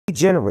Be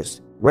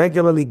generous.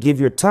 Regularly give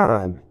your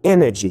time,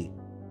 energy,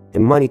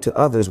 and money to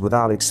others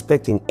without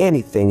expecting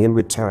anything in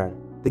return.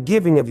 The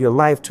giving of your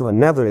life to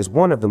another is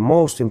one of the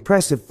most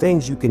impressive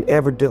things you can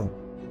ever do.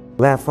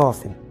 Laugh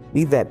often.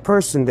 Be that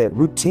person that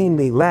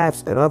routinely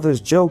laughs at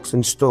others' jokes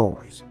and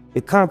stories.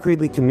 It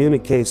concretely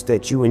communicates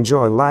that you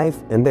enjoy life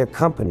and their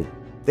company.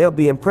 They'll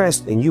be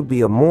impressed and you'll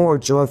be a more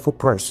joyful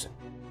person.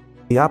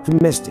 Be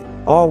optimistic.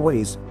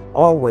 Always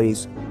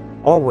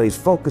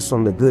focus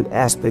on the good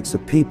aspects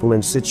of people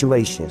and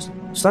situations.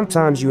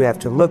 Sometimes you have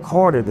to look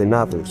harder than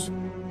others,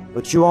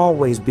 but you'll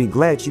always be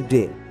glad you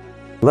did.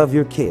 Love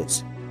your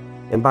kids.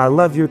 And by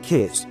love your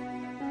kids,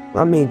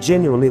 I mean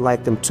genuinely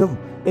like them too.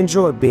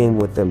 Enjoy being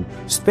with them,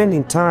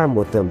 spending time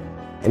with them,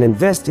 and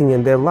investing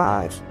in their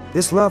lives.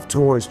 This love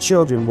towards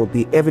children will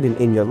be evident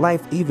in your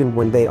life even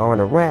when they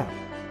aren't around.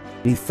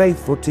 Be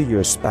faithful to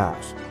your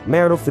spouse.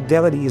 Marital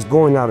fidelity is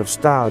going out of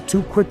style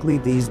too quickly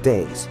these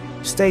days.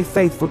 Stay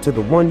faithful to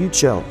the one you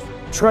chose.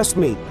 Trust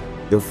me,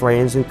 your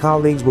friends and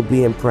colleagues will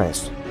be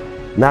impressed.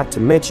 Not to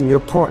mention your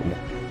partner.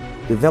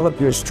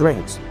 Develop your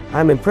strengths.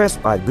 I'm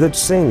impressed by good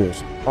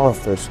singers,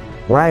 authors,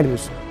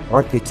 writers,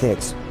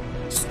 architects,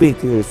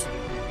 speakers,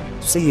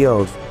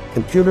 CEOs,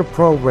 computer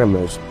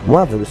programmers,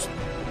 mothers,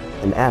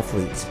 and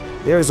athletes.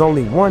 There is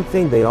only one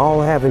thing they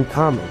all have in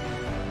common.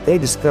 They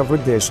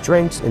discovered their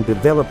strengths and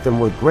developed them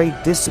with great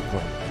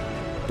discipline.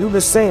 Do the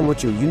same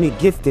with your unique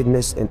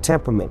giftedness and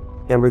temperament,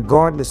 and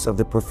regardless of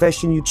the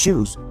profession you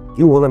choose,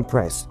 you will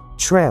impress.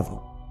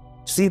 Travel.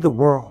 See the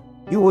world.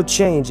 You will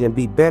change and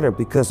be better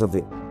because of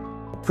it.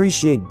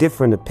 Appreciate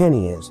different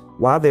opinions.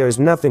 While there is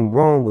nothing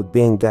wrong with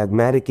being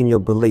dogmatic in your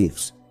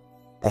beliefs,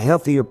 a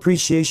healthy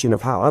appreciation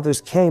of how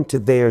others came to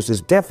theirs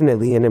is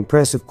definitely an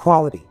impressive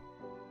quality.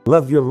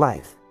 Love your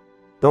life.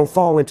 Don't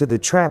fall into the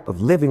trap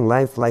of living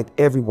life like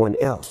everyone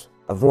else.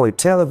 Avoid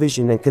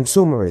television and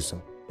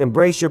consumerism.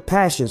 Embrace your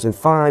passions and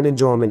find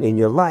enjoyment in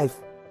your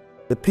life.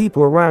 The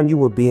people around you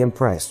will be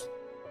impressed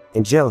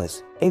and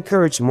jealous.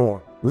 Encourage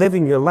more.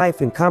 Living your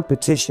life in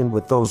competition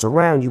with those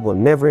around you will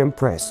never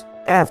impress.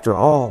 After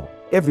all,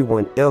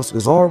 everyone else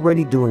is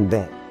already doing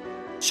that.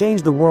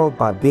 Change the world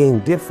by being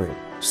different.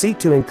 Seek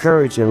to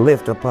encourage and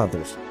lift up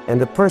others,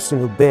 and the person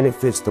who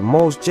benefits the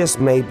most just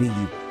may be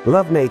you.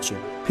 Love nature.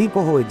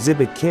 People who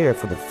exhibit care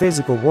for the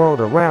physical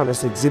world around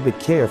us exhibit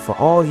care for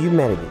all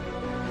humanity.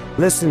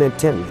 Listen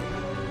intently.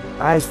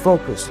 Eyes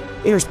focused,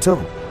 ears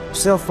tuned,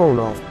 cell phone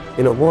off,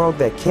 in a world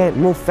that can't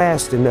move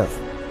fast enough.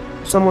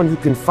 Someone who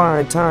can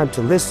find time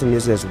to listen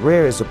is as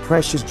rare as a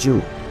precious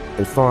jewel,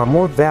 and far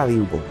more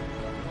valuable.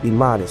 Be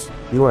modest.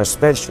 You are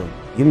special,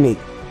 unique,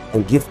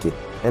 and gifted,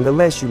 and the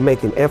less you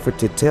make an effort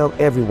to tell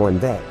everyone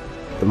that,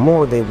 the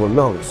more they will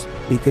notice.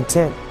 Be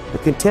content. A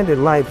contented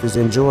life is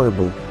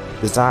enjoyable,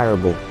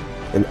 desirable,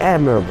 and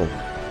admirable.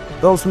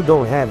 Those who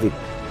don't have it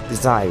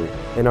desire it,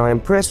 and are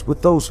impressed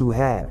with those who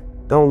have.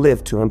 Don't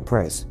live to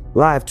impress,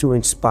 live to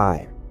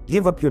inspire.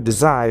 Give up your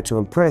desire to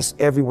impress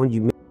everyone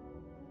you meet.